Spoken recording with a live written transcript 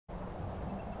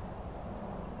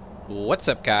What's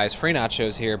up, guys? Free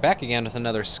Nachos here, back again with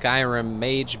another Skyrim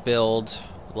Mage build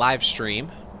live stream.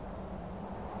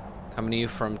 Coming to you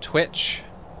from Twitch.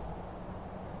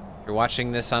 If you're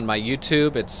watching this on my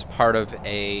YouTube, it's part of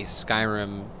a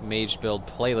Skyrim Mage build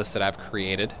playlist that I've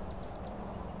created.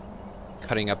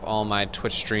 Cutting up all my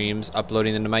Twitch streams,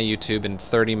 uploading them to my YouTube in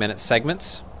 30-minute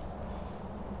segments.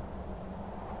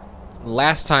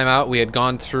 Last time out, we had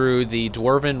gone through the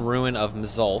Dwarven Ruin of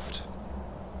Mzulft,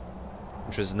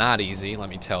 which was not easy, let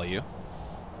me tell you.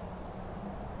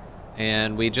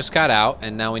 And we just got out,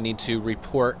 and now we need to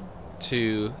report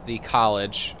to the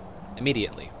college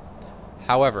immediately.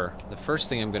 However, the first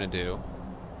thing I'm going to do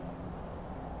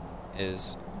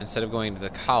is, instead of going to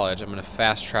the college, I'm going to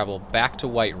fast travel back to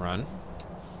Whiterun,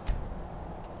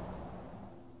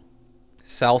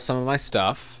 sell some of my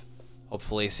stuff,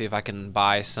 hopefully see if I can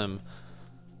buy some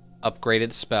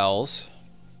upgraded spells,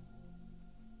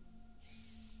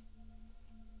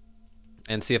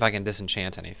 and see if I can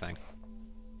disenchant anything.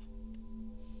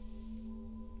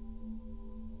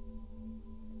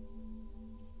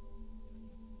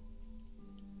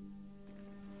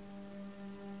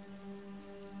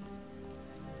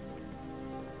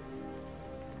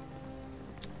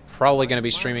 Probably going to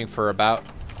be streaming for about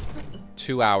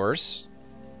 2 hours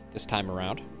this time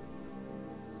around.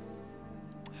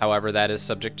 However, that is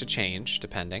subject to change,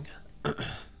 depending.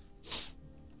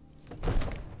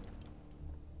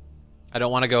 I don't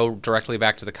want to go directly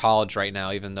back to the college right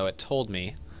now, even though it told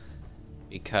me,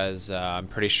 because I'm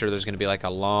pretty sure there's going to be like a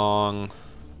long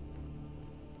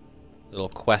little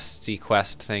questy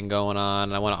quest thing going on,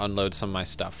 and I want to unload some of my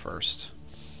stuff first.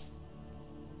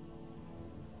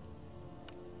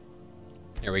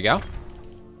 Here we go.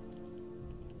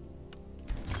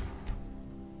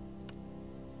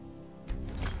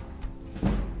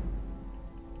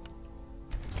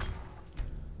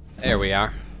 There we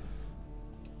are.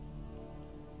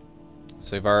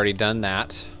 So we've already done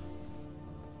that.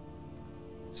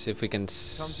 See if we can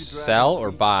sell or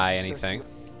buy anything.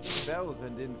 Spells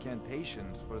and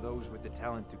incantations for those with the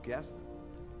talent to cast them.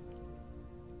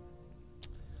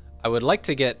 I would like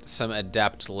to get some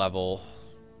adept level.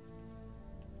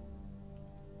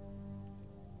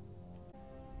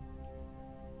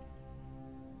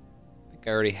 I think I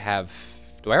already have.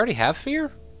 Do I already have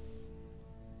fear?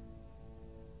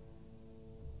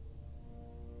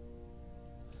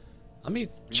 Let me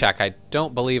check. I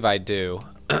don't believe I do.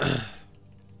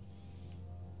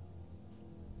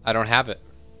 I don't have it.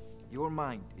 Your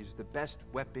mind is the best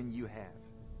weapon you have.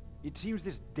 It seems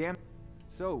this damn...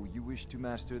 So, you wish to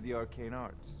master the arcane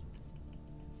arts?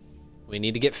 We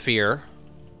need to get fear.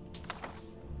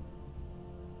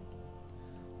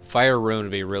 Fire rune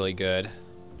would be really good.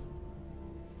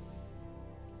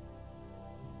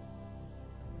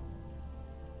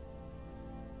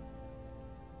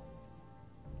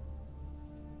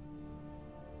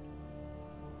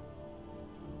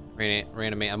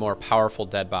 Reanimate a more powerful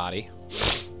dead body.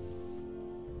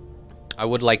 I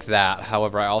would like that.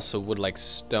 However, I also would like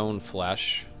stone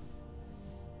flesh.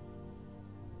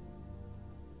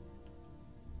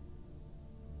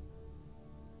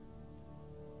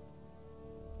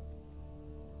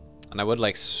 And I would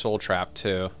like soul trap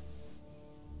too.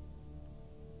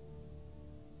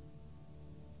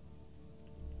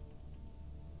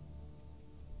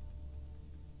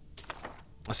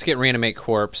 Let's get reanimate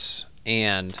corpse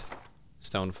and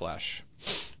stone flesh.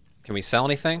 Can we sell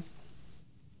anything?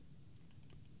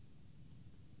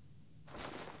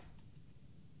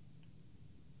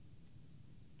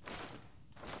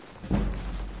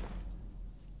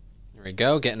 There we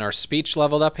go, getting our speech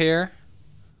leveled up here.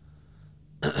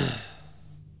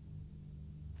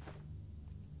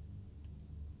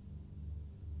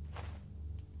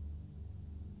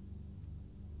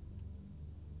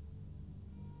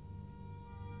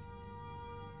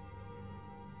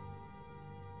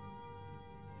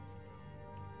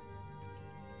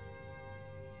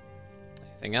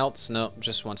 Anything else? Nope,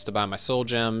 just wants to buy my soul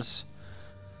gems.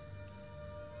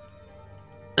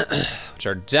 Which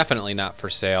are definitely not for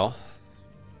sale.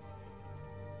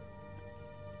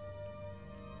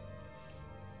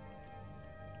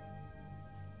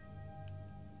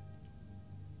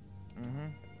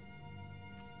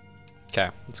 Okay,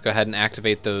 let's go ahead and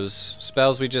activate those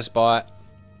spells we just bought.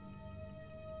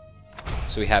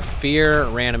 So we have Fear,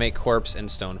 Reanimate Corpse,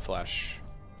 and Stone Flesh.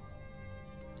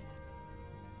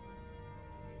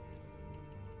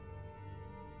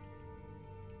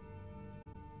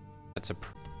 That's a...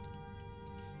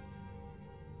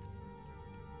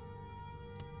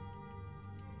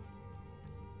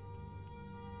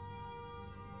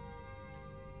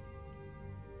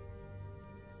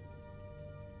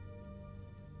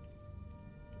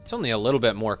 It's only a little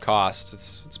bit more cost.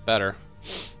 It's better.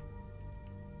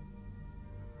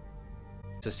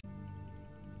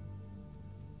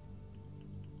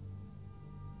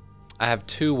 I have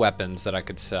 2 weapons that I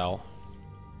could sell.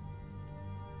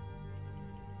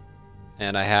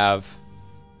 And I have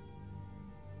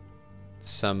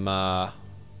some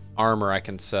armor I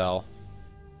can sell.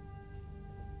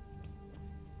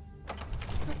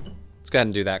 Let's go ahead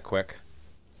and do that quick.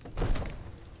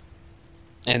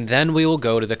 And then we will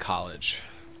go to the college.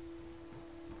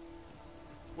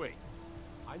 Wait,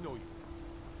 I know you.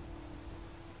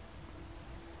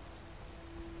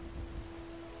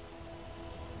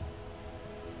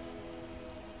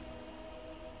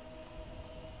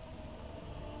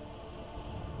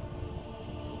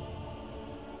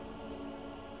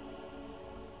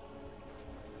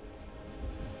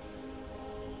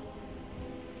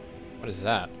 What is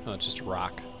that? Oh, it's just a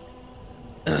rock.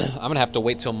 I'm gonna have to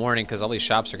wait till morning because all these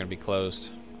shops are gonna be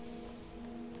closed.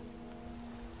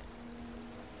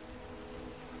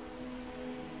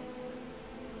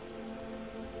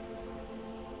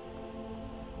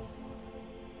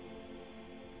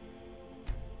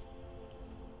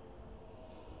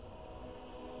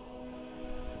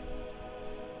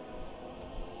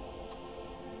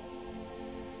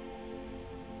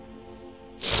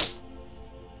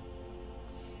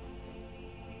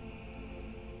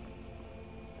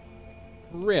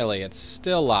 Really? It's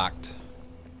still locked.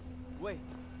 Wait,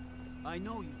 I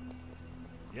know you.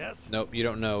 Yes? Nope, you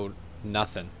don't know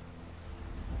nothing.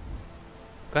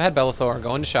 Go ahead, Bellathor.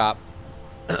 Go into shop.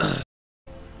 Go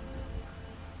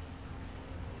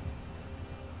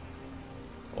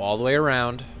all the way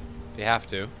around, if you have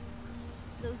to.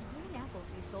 Those green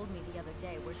apples you sold me the other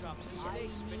day were delicious. I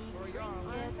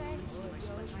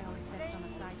always set some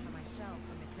aside for myself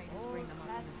when the traders bring them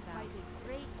up in the south.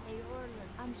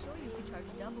 I'm sure you could charge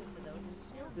double for those and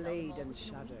still sell Blade them and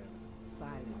shudder,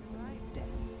 silence and death.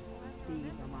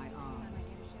 These are my arms.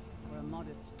 For a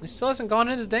modest. He still hasn't gone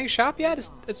in his dang shop yet?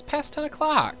 It's past 10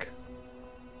 o'clock.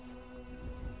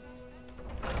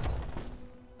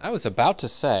 I was about to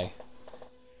say.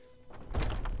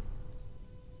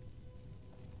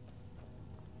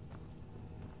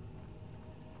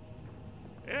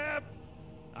 Yep.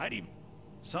 I'd even...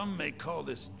 Some may call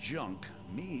this junk.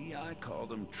 Me, I call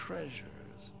them treasures.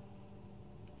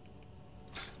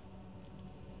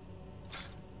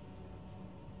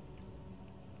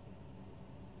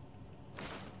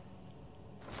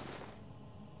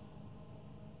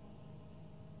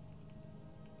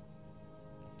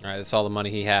 Alright, that's all the money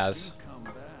he has. Come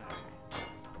back.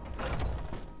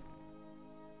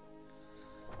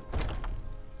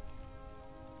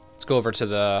 Let's go over to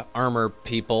the armor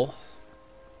people.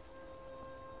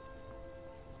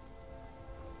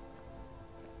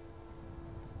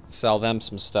 Sell them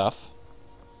some stuff.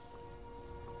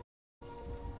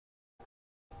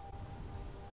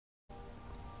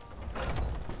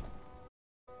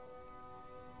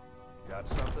 Got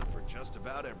something for just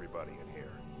about everybody in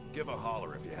here. Give a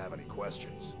holler if you have any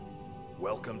questions.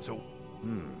 Welcome to...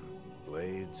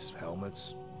 Blades,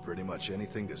 helmets, pretty much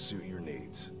anything to suit your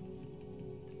needs.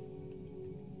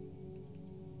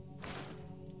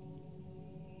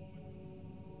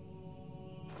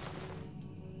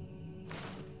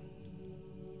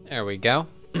 There we go.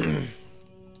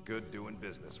 Good doing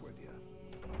business with you.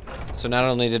 So not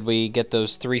only did we get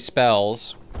those 3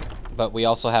 spells, but we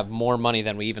also have more money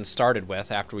than we even started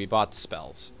with after we bought the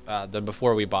spells, than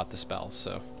before we bought the spells.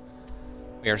 So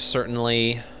we are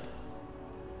certainly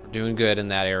doing good in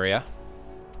that area.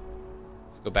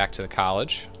 Let's go back to the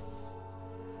college.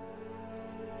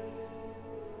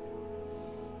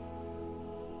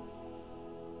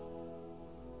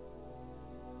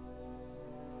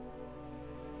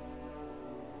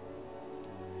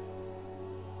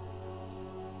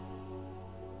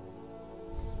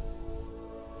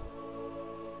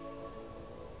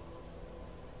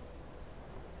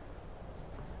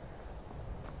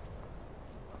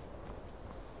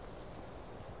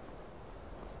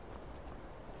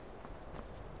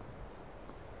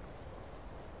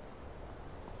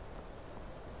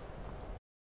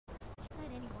 Let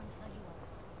anyone tell you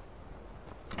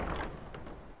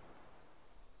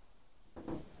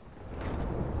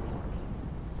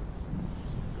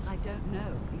I don't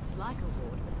know. It's like a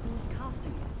ward, but who's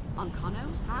casting it? Uncono?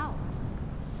 How?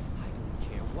 I don't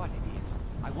care what it is.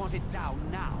 I want it down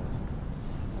now.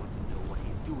 I want to know what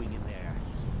he's doing in there.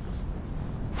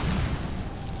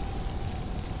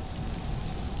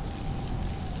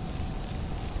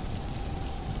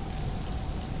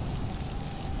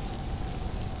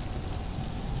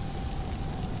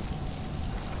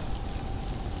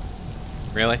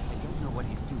 Really? I don't know what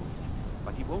he's doing,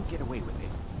 but he won't get away with it.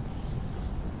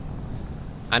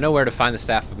 I know where to find the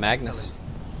Staff of Magnus. Excellent.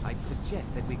 I'd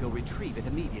suggest that we go retrieve it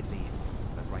immediately.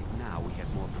 But right now we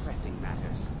have more pressing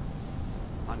matters.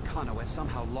 Ancano has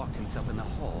somehow locked himself in the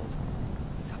hall.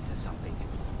 He's up to something,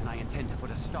 and I intend to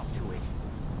put a stop to it.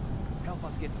 Help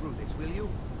us get through this, will you?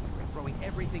 We're throwing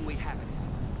everything we have at it.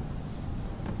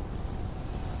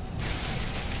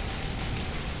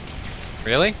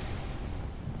 Really? I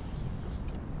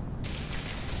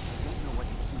don't know what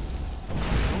he's doing.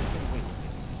 Don't get away with it.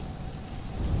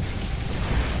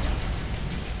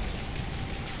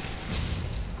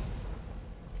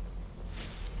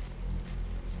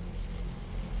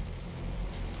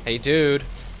 Hey, dude.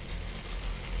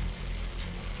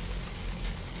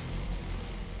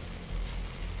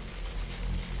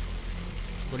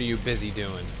 What are you busy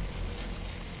doing?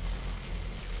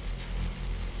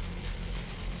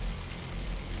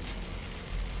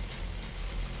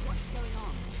 What's going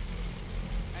on?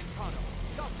 Ancano,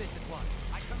 stop this at once.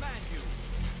 I command you.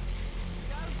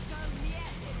 Don't go near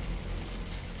him.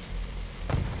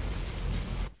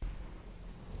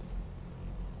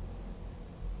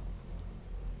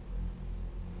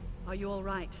 Are you all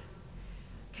right?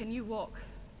 Can you walk?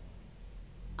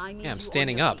 I need Yeah, I'm you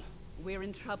standing on your up. feet. We're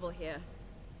in trouble here.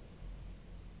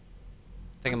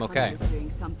 I think I'm okay. Ancano is doing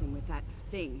something with that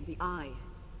thing, the eye.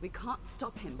 We can't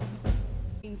stop him.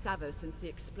 Seen Savo since the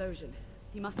explosion.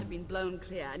 He must have been blown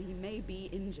clear, and he may be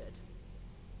injured.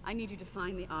 I need you to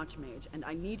find the Archmage, and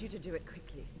I need you to do it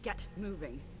quickly. Get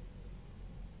moving.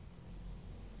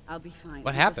 I'll be fine.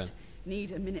 What I happened? just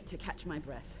need a minute to catch my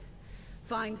breath.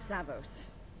 Find Savos.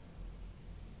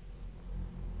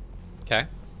 Okay.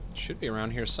 Should be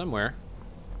around here somewhere.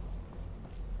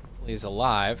 He's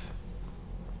alive.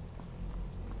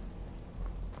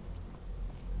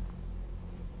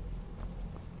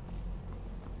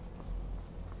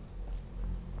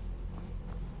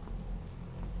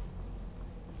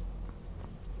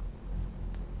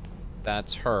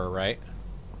 That's her, right?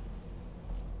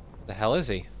 The hell is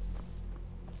he?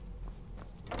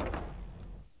 I'm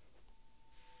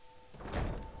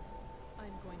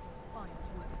going to find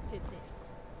whoever did this.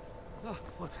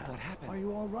 What happened? Are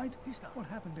you all right? What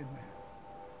happened in there?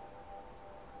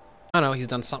 I don't know, he's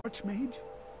done something. Archmage?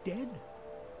 Dead?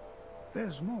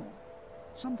 There's more.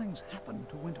 Something's happened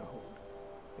to Winterhold.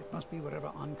 It must be whatever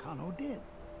Ancano did.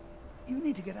 You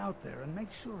need to get out there and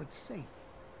make sure it's safe.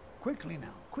 Quickly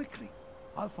now, quickly.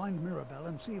 I'll find Mirabelle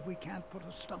and see if we can't put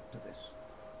a stop to this.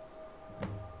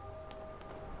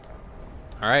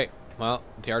 Alright, well,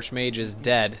 the Archmage is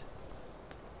dead.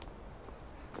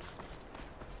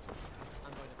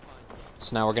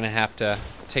 So now we're gonna have to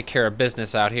take care of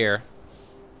business out here.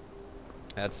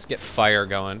 Let's get fire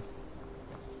going.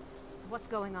 What's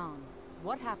going on?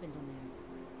 What happened in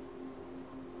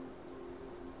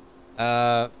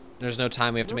there? There's no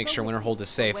time. We have to make sure Winterhold is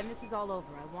safe. When this is all over,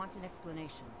 I want an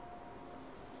explanation.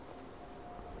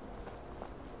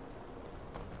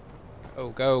 Go,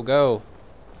 go, go.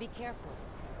 Be careful.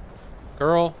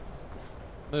 Girl,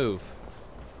 move.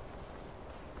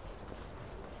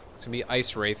 It's gonna be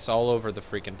ice wraiths all over the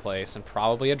freaking place, and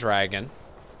probably a dragon.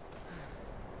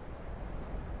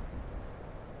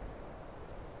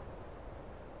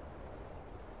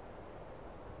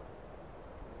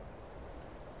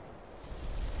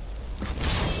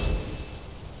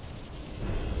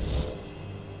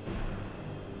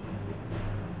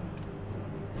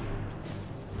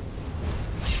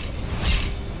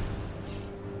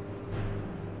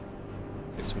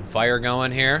 Get some fire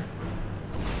going here.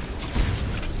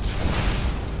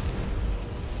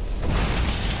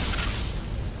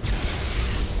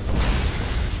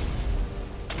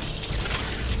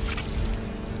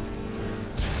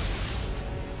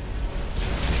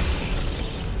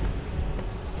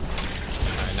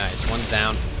 Alright, nice. One's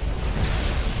down.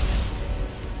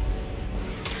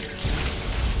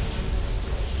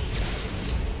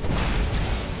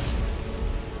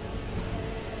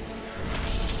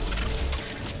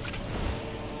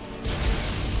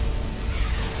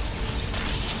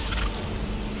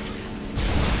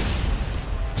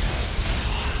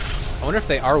 I wonder if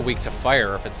they are weak to fire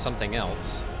or if it's something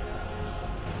else.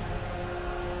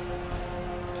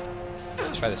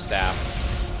 Let's try the staff.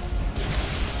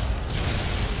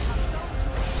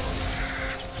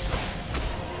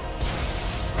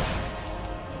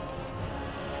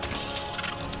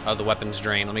 Oh, the weapon's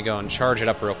drained. Let me go and charge it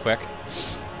up real quick.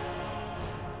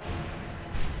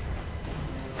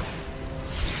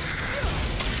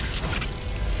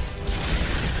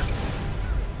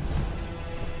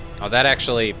 Oh, that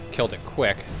actually killed it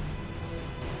quick.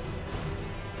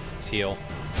 Let's heal.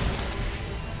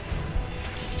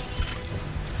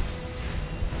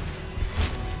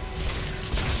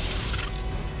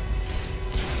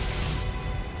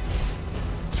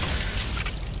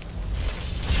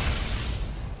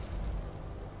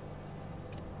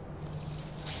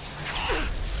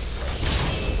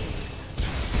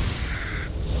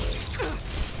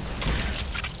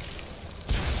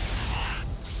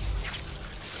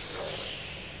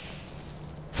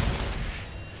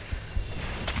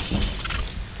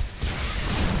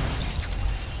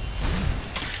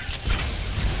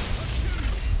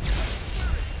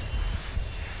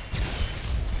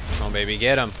 on, baby,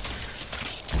 get him.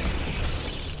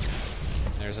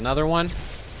 There's another one.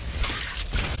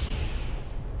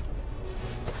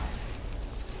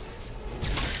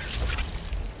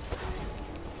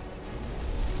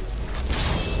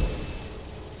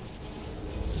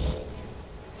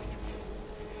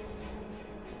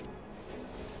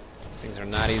 These things are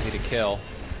not easy to kill.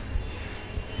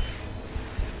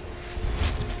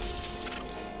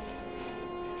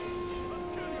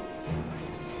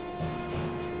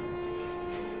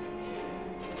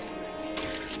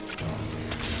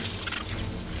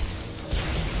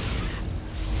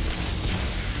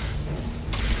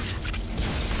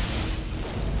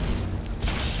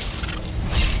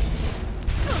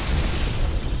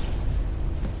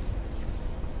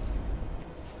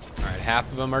 Half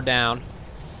of them are down.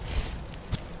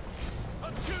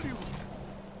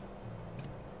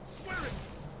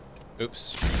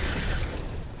 Oops.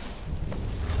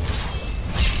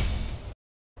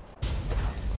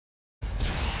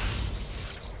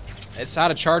 It's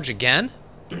out of charge again?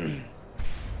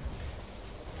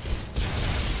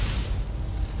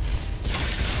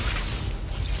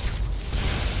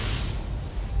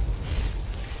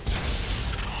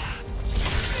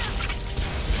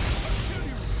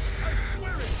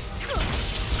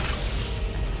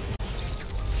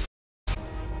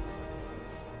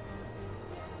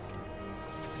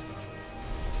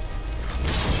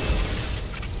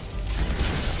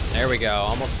 There we go,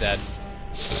 almost dead.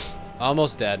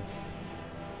 Almost dead.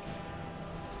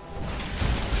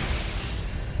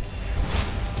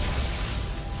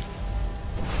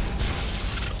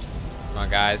 Come on,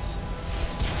 guys.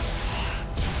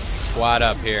 Squad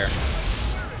up here.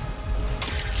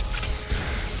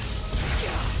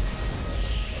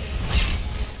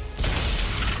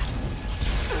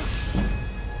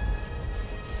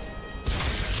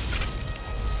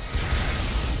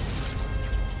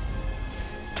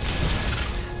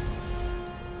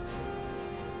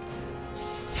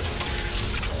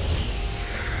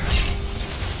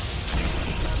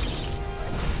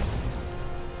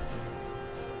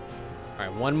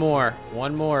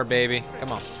 One more, baby.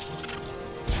 Come on.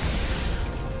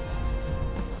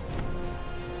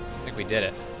 I think we did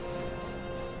it.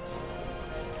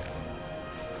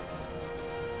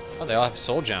 Oh, they all have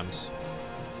soul gems.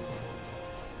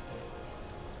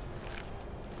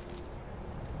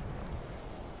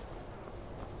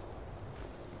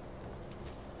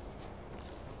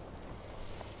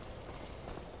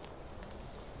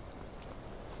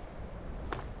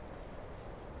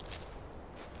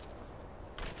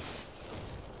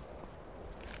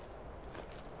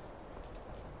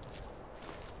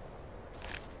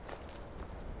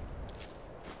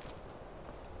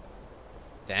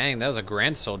 Dang, that was a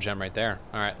grand soul gem right there.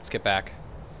 Alright, let's get back.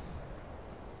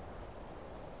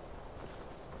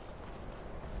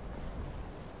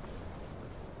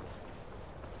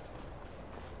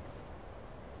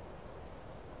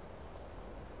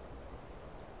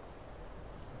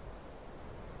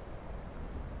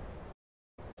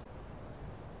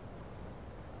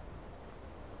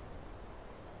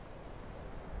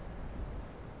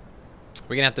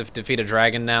 We're gonna have to defeat a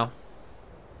dragon now.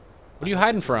 What are you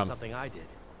hiding from? Something I did.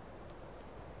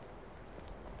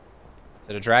 Is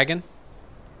it a dragon?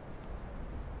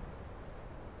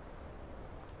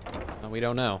 No, we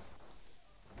don't know.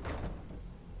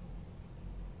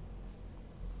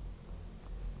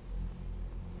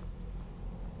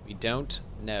 We don't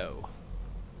know.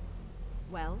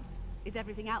 Well, is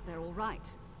everything out there all right?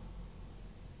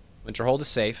 Winterhold is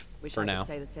safe Wish for I now. could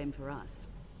say the same for us.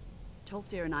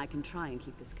 Tolfdir and I can try and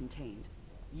keep this contained.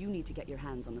 You need to get your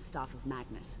hands on the Staff of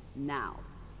Magnus, now.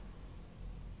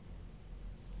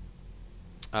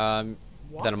 Then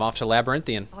I'm off to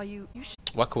Labyrinthian. Are you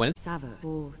What coincidence?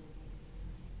 Savo,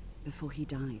 before he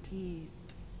died, he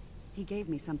gave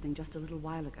me something just a little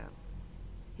while ago.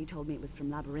 He told me it was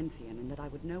from Labyrinthian and that I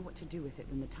would know what to do with it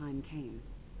when the time came.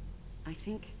 I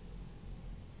think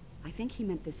he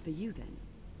meant this for you then.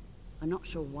 I'm not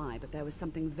sure why, but there was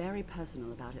something very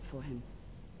personal about it for him.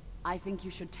 I think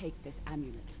you should take this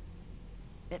amulet.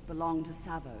 It belonged to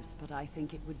Savos, but I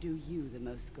think it would do you the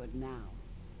most good now.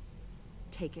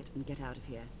 Take it and get out of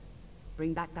here.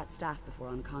 Bring back that staff before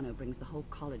Ancano brings the whole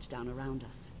college down around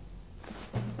us.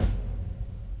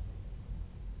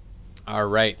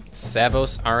 Alright,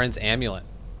 Savos Arin's amulet.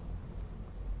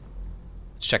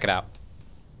 Let's check it out.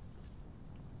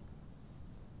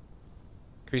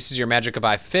 Increases your magicka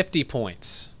by 50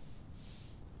 points.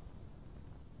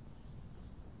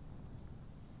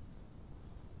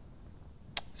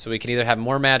 So we can either have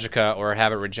more magicka or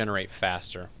have it regenerate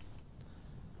faster.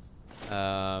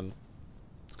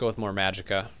 Let's go with more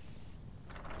magicka.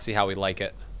 See how we like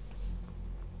it.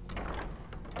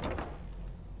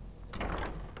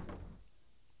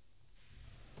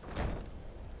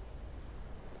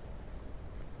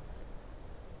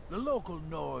 local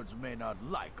Nords may not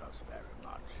like us very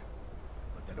much,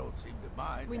 but they don't seem to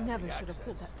mind. We having never should have access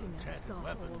pulled that to thing out of enchanted Overhaul.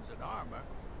 weapons and armor.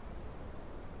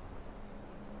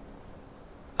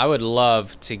 I would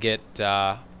love to get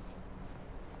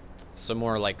some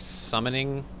more like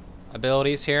summoning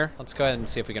abilities here. Let's go ahead and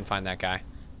see if we can find that guy.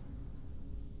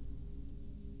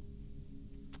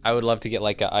 I would love to get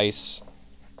like a ice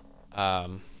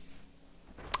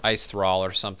thrall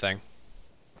or something.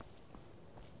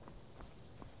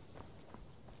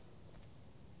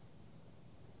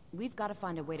 We've got to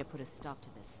find a way to put a stop to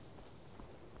this.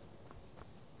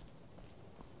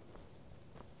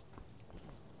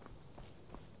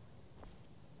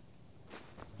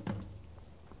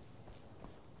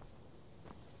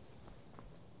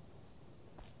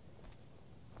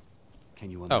 Can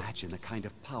you imagine the kind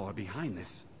of power behind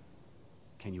this?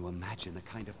 Can you imagine the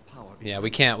kind of power behind Yeah,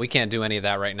 we can't do any of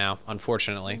that right now,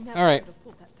 unfortunately. We never All right. should have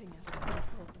pulled that thing out of Overhaul.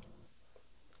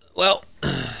 Well,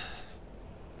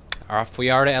 off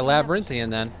we are to Labyrinthian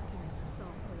then.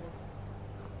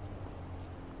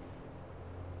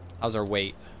 How's our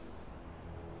weight?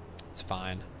 It's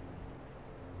fine.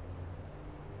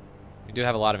 We do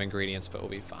have a lot of ingredients, but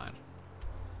we'll be fine.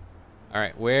 All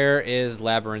right, where is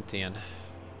Labyrinthian?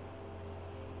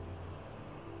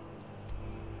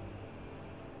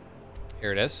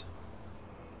 Here it is.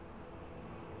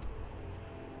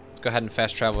 Let's go ahead and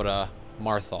fast travel to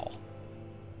Marthal.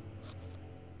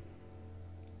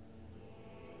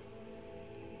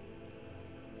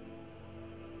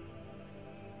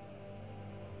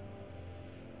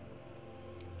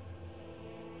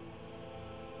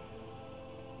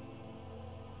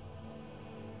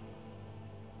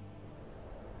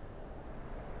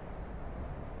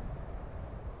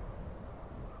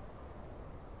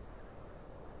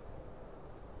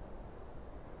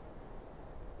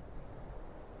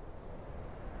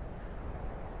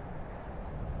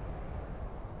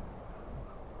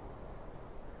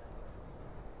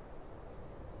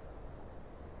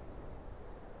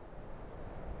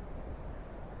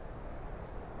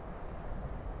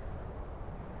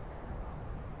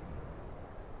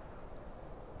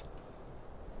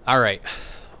 All right,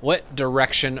 what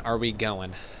direction are we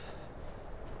going?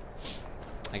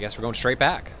 I guess we're going straight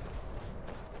back.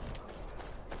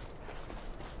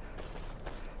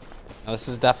 Now this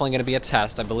is definitely going to be a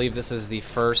test. I believe this is the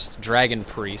first Dragon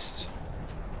Priest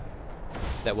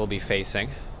that we'll be facing.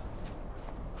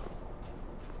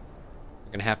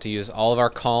 We're going to have to use all of our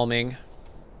calming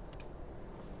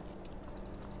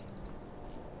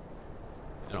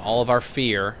and all of our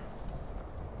fear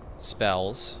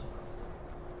spells.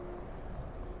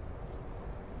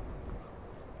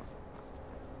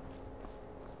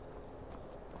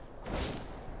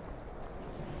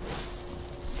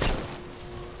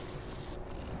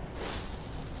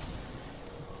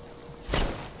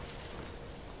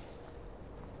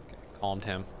 Calmed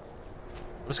him.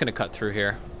 I'm just gonna cut through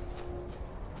here.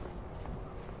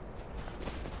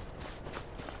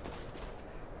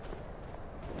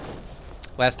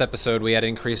 Last episode we had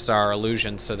increased our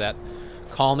illusions so that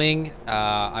calming,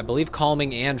 I believe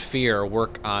calming and fear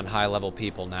work on high level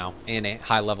people now, and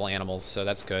high level animals, so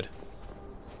that's good.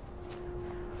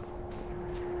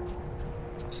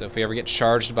 So if we ever get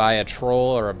charged by a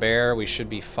troll or a bear, we should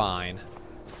be fine.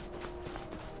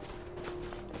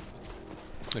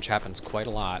 Which happens quite a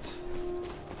lot.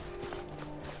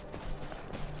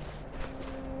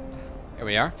 Here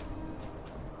we are.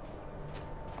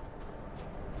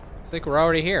 Looks like we're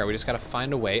already here. We just gotta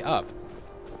find a way up.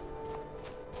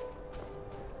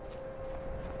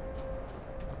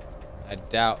 I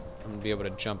doubt I'm gonna be able to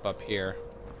jump up here.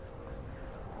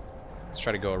 Let's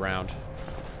try to go around.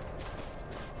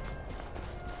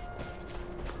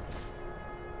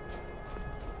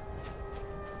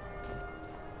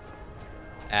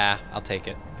 Ah, I'll take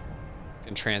it.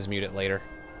 Can transmute it later.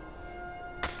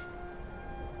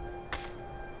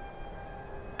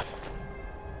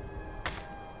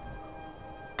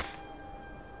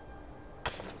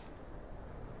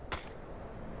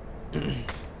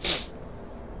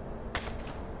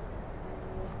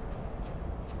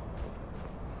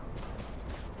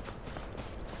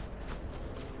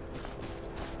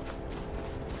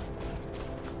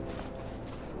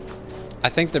 I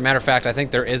think, matter of fact, I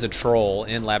think there is a troll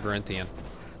in Labyrinthian.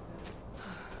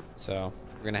 So,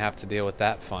 we're gonna have to deal with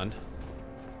that fun.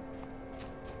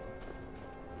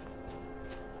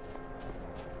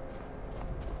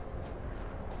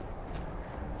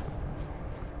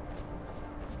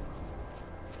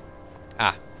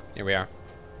 Ah, here we are.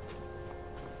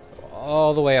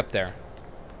 All the way up there.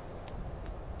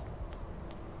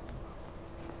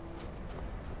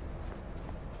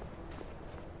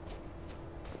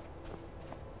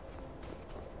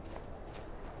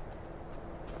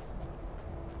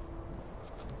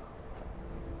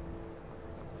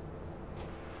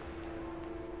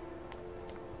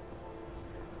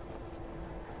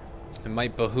 It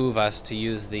might behoove us to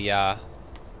use the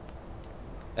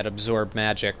that absorb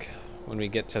magic when we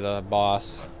get to the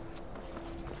boss.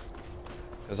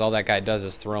 Because all that guy does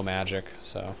is throw magic,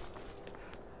 so.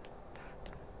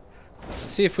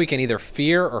 Let's see if we can either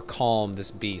fear or calm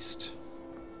this beast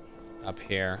up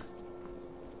here.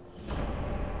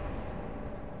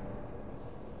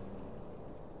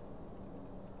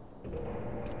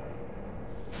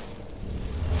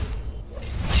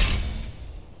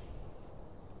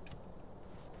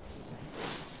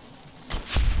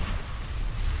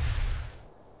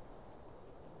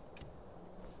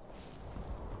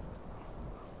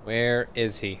 Where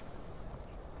is he?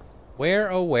 Where,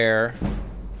 oh where?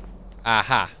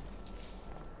 Aha.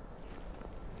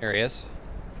 There he is.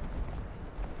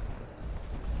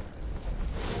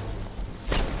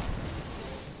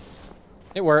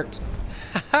 It worked.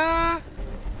 Haha.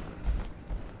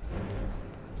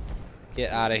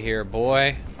 Get out of here,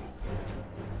 boy.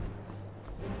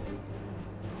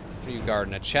 What are you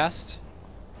guarding? A chest?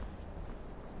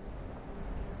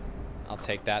 I'll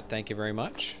take that, thank you very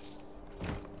much.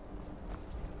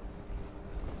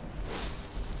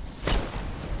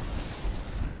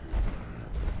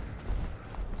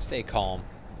 Stay calm.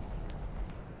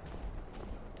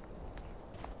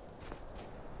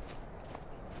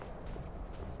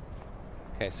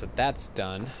 Okay, so that's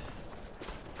done.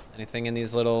 Anything in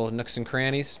these little nooks and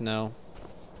crannies? No.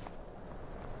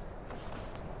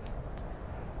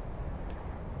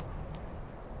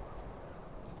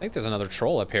 I think there's another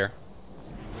troll up here.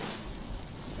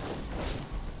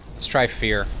 Let's try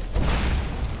fear.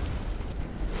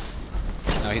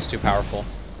 No, he's too powerful.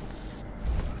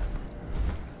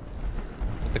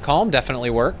 The calm definitely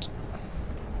worked.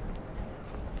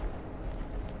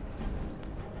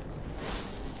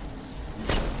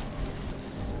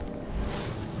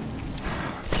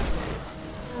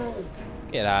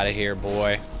 Get out of here,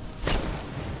 boy.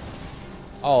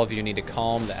 All of you need to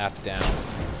calm the F down.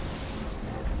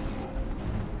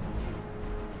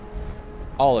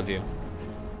 All of you.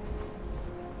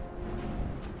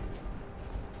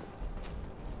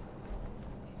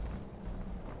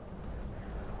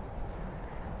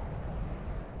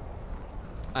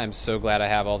 I'm so glad I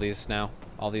have all these now.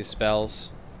 All these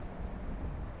spells.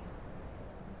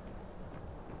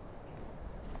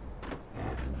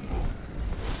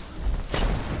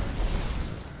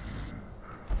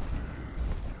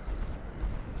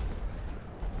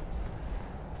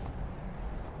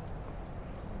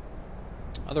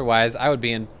 Otherwise, I would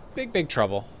be in big, big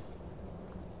trouble.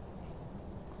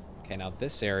 Okay, now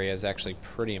this area is actually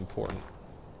pretty important.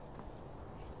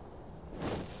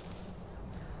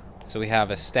 So we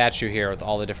have a statue here with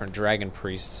all the different dragon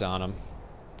priests on them.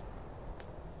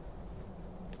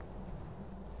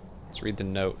 Let's read the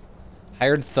note.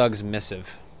 Hired Thug's missive.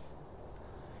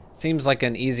 Seems like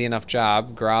an easy enough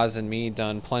job. Graz and me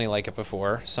done plenty like it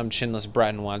before. Some chinless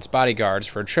Breton wants bodyguards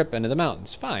for a trip into the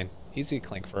mountains. Fine. Easy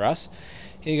clink for us.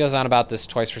 He goes on about this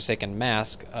twice-forsaken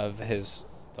mask of his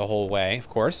the whole way, of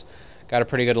course. Got a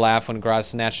pretty good laugh when Graz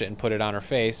snatched it and put it on her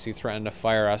face. He threatened to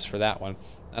fire us for that one.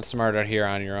 Not smart out here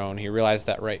on your own. He realized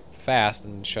that right fast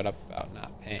and shut up about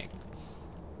not paying.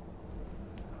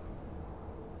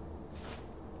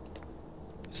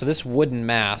 So this wooden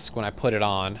mask, when I put it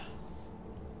on,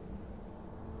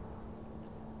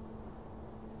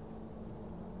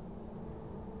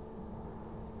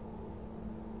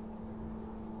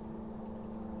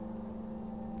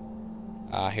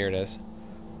 here it is.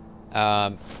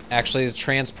 Actually, it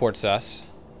transports us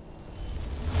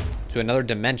to another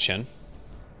dimension.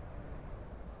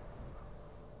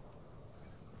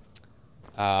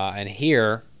 And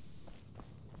here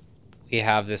we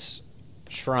have this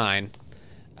shrine.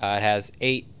 It has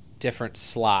 8 different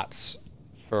slots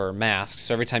for masks.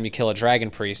 So every time you kill a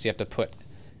dragon priest, you have to put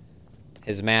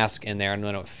his mask in there, and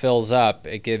when it fills up,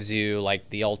 it gives you like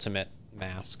the ultimate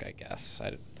mask, I guess.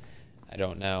 I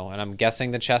don't know, and I'm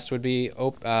guessing the chest would be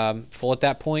full at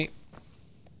that point.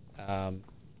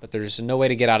 But there's no way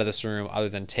to get out of this room other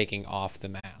than taking off the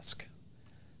mask.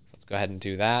 So let's go ahead and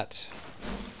do that.